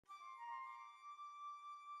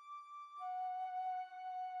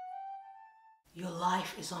Your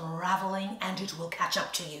life is unraveling and it will catch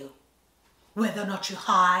up to you. Whether or not you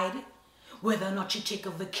hide, whether or not you take a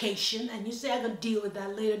vacation and you say, I can deal with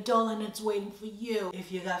that later, darling, it's waiting for you. If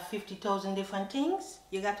you got 50,000 different things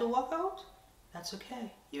you got to work out, that's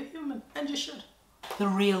okay. You're human and you should. The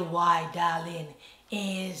real why, darling,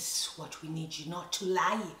 is what we need you not to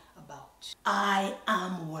lie about. I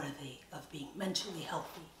am worthy of being mentally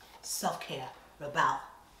healthy. Self-care, rebel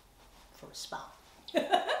for a spell.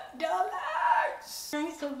 Dollars! Hi,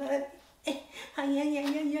 somebody.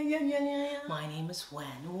 My name is Wen.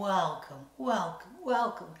 Welcome, welcome,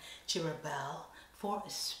 welcome to Rebel for a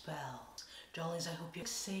Spell. Darlings, I hope you're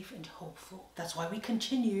safe and hopeful. That's why we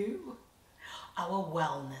continue our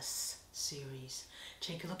wellness series.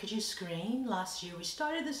 Take a look at your screen. Last year we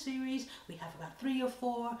started the series. We have about 3 or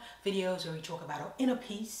 4 videos where we talk about our inner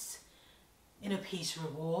peace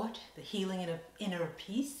reward, the healing in inner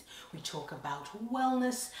peace. We talk about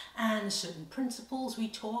wellness and certain principles. We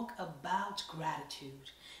talk about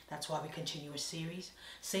gratitude. That's why we continue a series.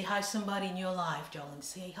 Say hi somebody in your life, darling.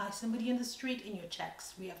 Say hi somebody in the street, in your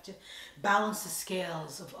text. We have to balance the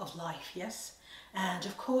scales of life, yes? And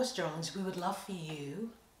of course, darlings, we would love for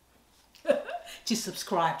you to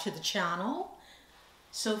subscribe to the channel.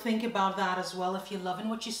 So think about that as well. If you're loving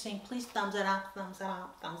what you're seeing, please thumbs it up, thumbs it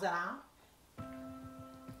up, thumbs it up.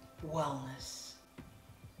 Wellness.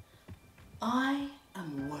 I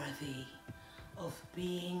am worthy of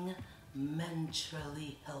being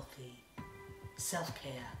mentally healthy.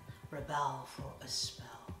 Self-care, rebel for a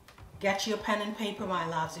spell. Get your pen and paper, my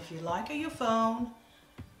loves, if you like, or your phone.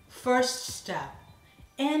 First step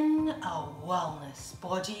in a wellness,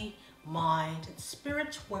 body, mind, and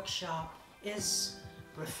spirit workshop is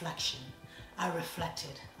reflection. I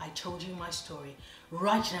reflected. I told you my story.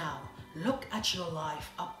 Right now, look at your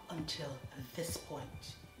life up until this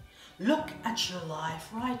point. Look at your life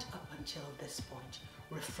right up until this point.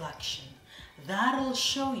 Reflection. That'll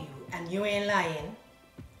show you, and you ain't lying,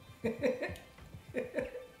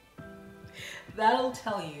 that'll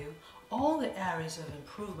tell you all the areas of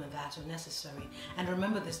improvement that are necessary. And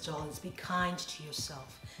remember this, darlings, be kind to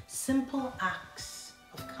yourself. Simple acts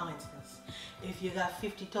of kindness. If you got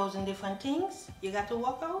 50,000 different things you got to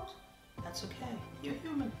work out, that's okay. You're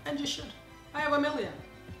human and you should. I have 1 million.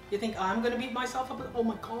 You think I'm gonna beat myself up? Oh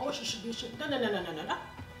my gosh, you should be ashamed. No, no, no, no, no, no, no.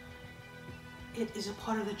 It is a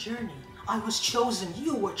part of the journey. I was chosen,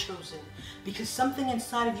 you were chosen, because something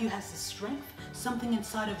inside of you has the strength, something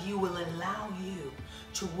inside of you will allow you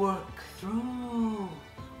to work through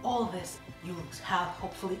all this. You have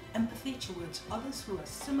hopefully empathy towards others who are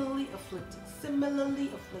similarly afflicted.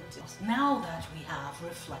 Now that we have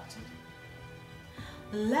reflected,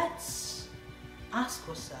 let's ask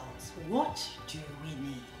ourselves, what do we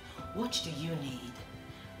need? What do you need?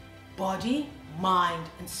 Body, mind,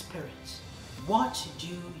 and spirit. What do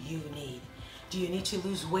you need? Do you need to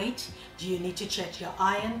lose weight? Do you need to check your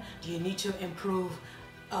iron? Do you need to improve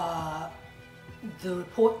the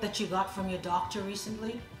report that you got from your doctor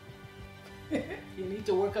recently? You need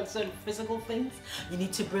to work on certain physical things. You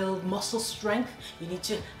need to build muscle strength. You need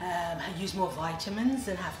to use more vitamins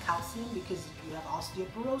and have calcium because you have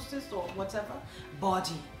osteoporosis or whatever.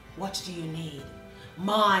 Body, what do you need?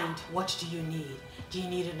 Mind, what do you need? Do you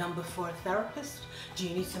need a number for a therapist? Do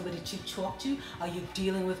you need somebody to talk to? Are you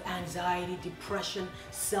dealing with anxiety, depression,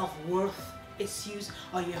 self-worth issues?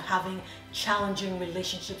 Are you having challenging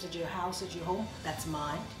relationships at your house, at your home? That's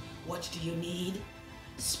mind. What do you need?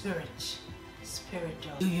 Spirit. Spirit,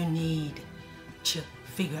 do you need to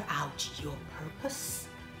figure out your purpose?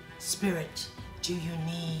 Spirit, do you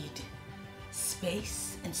need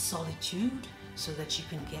space and solitude so that you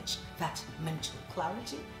can get that mental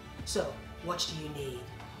clarity? So, what do you need?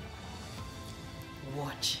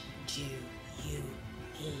 What do you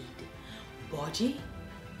need? Body,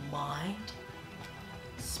 mind,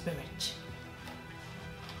 spirit.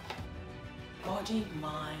 Body,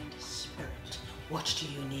 mind, spirit. What do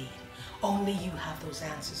you need? Only you have those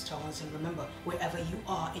answers, darlings. And remember, wherever you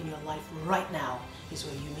are in your life right now is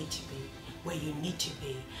where you need to be, where you need to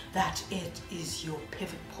be. That it is your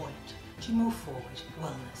pivot point to move forward.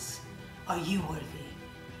 Wellness. Are you worthy?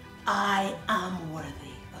 I am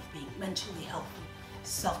worthy of being mentally healthy.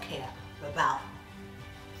 Self-care. Rebel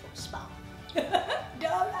for a spell.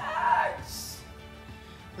 Dollars!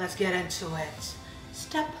 Let's get into it.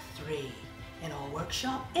 Step 3 in our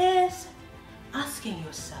workshop is asking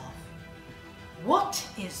yourself, what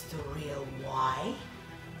is the real why?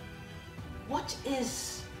 What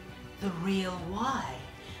is the real why?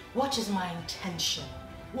 What is my intention?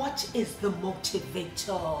 What is the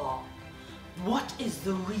motivator? What is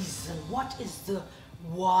the reason? What is the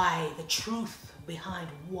why, the truth behind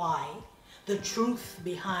why? the truth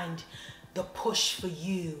behind the push for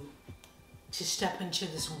you to step into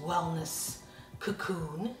this wellness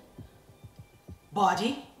cocoon.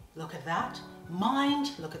 Body, look at that.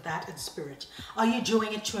 Mind, look at that. And spirit. Are you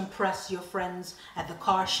doing it to impress your friends at the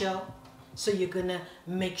car show? So you're gonna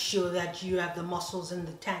make sure that you have the muscles in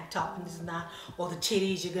the tank top and this and that, or the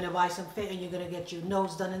titties, you're gonna buy some fit and you're gonna get your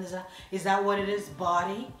nose done and this and that. Is that what it is?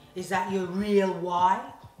 Body? Is that your real why?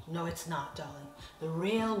 No, it's not, darling. The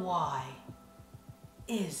real why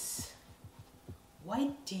is,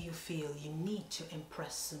 why do you feel you need to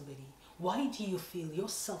impress somebody? Why do you feel your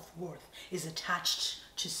self-worth is attached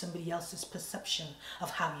to somebody else's perception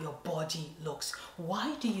of how your body looks?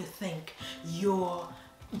 Why do you think your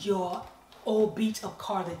old beat up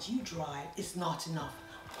car that you drive is not enough?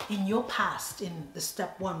 In your past, in the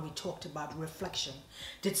step one, we talked about reflection.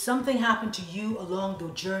 Did something happen to you along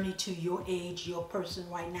the journey to your age, your person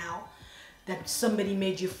right now, that somebody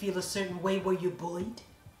made you feel a certain way? Were you bullied?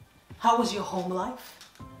 How was your home life?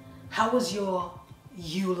 How was your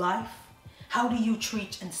you life? How do you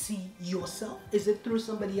treat and see yourself? Is it through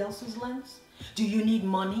somebody else's lens? Do you need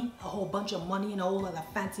money, a whole bunch of money and a whole other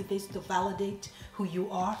fancy face to validate who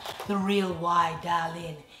you are? The real why,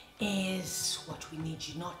 darling, is what we need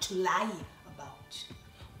you not to lie about.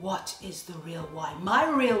 What is the real why? My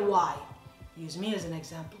real why. Use me as an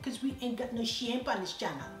example, because we ain't got no shame on this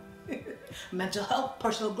channel. Mental health,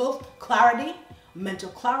 personal growth, clarity, mental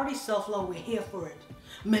clarity, self-love, we're here for it.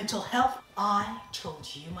 Mental health, I told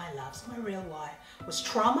you, my loves, my real why was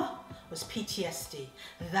trauma, was PTSD.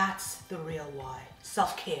 That's the real why.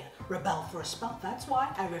 Self-care, rebel for a spell. That's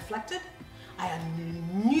why I reflected. I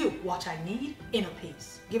knew what I need, inner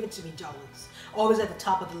peace. Give it to me, darlings. Always at the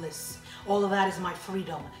top of the list. All of that is my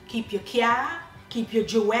freedom. Keep your care, keep your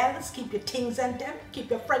jewels, keep your things and them, keep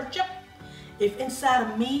your friendship. If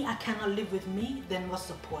inside of me I cannot live with me, then what's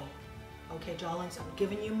the point? Okay, darlings, I'm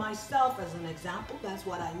giving you myself as an example. That's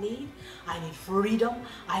what I need. I need freedom.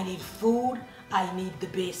 I need food. I need the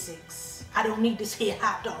basics. I don't need this here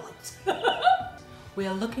hat, darlings. We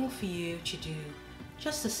are looking for you to do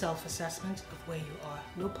just a self-assessment of where you are.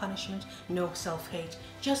 No punishment, no self-hate.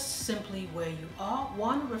 Just simply where you are.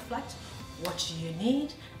 One, reflect what do you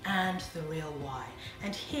need and the real why.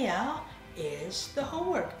 And here is the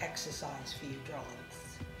homework exercise for you,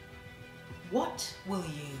 darlings. What will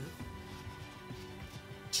you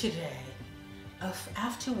today,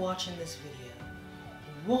 after watching this video,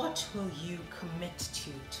 what will you commit to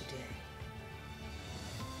today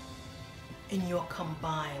in your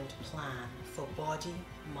combined plan for body,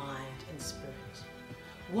 mind, and spirit?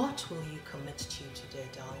 What will you commit to today,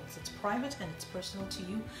 darlings? It's private and it's personal to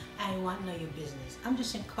you. I want to know your business. I'm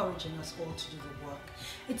just encouraging us all to do the work.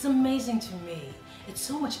 It's amazing to me. It's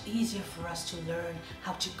so much easier for us to learn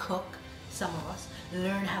how to cook, some of us,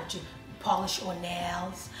 learn how to polish our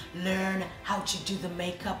nails, learn how to do the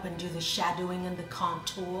makeup and do the shadowing and the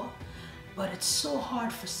contour. But it's so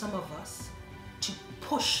hard for some of us to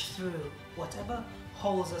push through whatever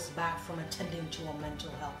holds us back from attending to our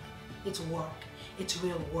mental health. It's work. It's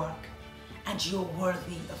real work. And you're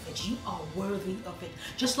worthy of it. You are worthy of it.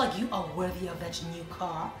 Just like you are worthy of that new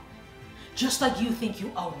car. Just like you think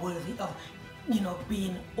you are worthy of,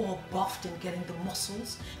 being all buffed and getting the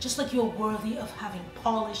muscles. Just like you're worthy of having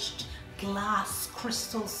polished glass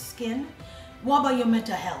crystal skin. What about your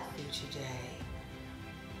mental health today?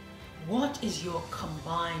 What is your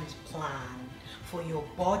combined plan for your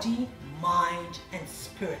body, mind, and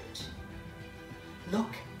spirit?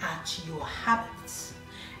 Look at your habits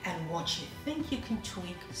and what you think you can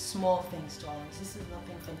tweak. Small things, darlings. This is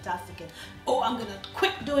nothing fantastic and, oh, I'm gonna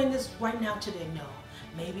quit doing this right now today. No.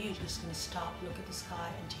 Maybe you're just gonna stop, look at the sky,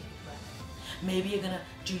 and take a breath. Maybe you're gonna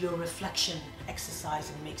do your reflection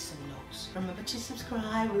exercise and make some notes. Remember to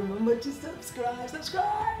subscribe, remember to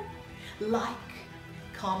subscribe. Like,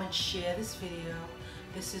 comment, share this video.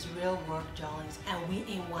 This is real work, darlings, and we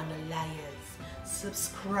ain't one of liars.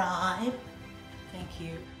 Subscribe. Thank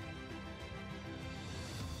you.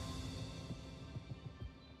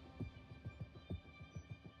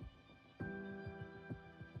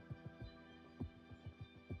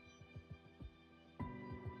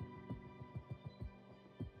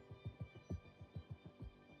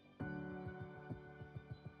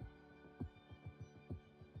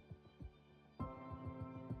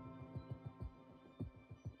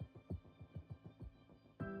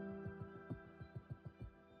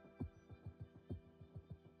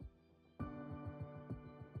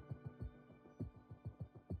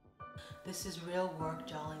 This is real work,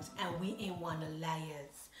 darlings, and we ain't one of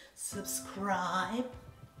liars. Subscribe.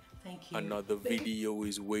 Thank you. Another video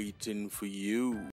is waiting for you.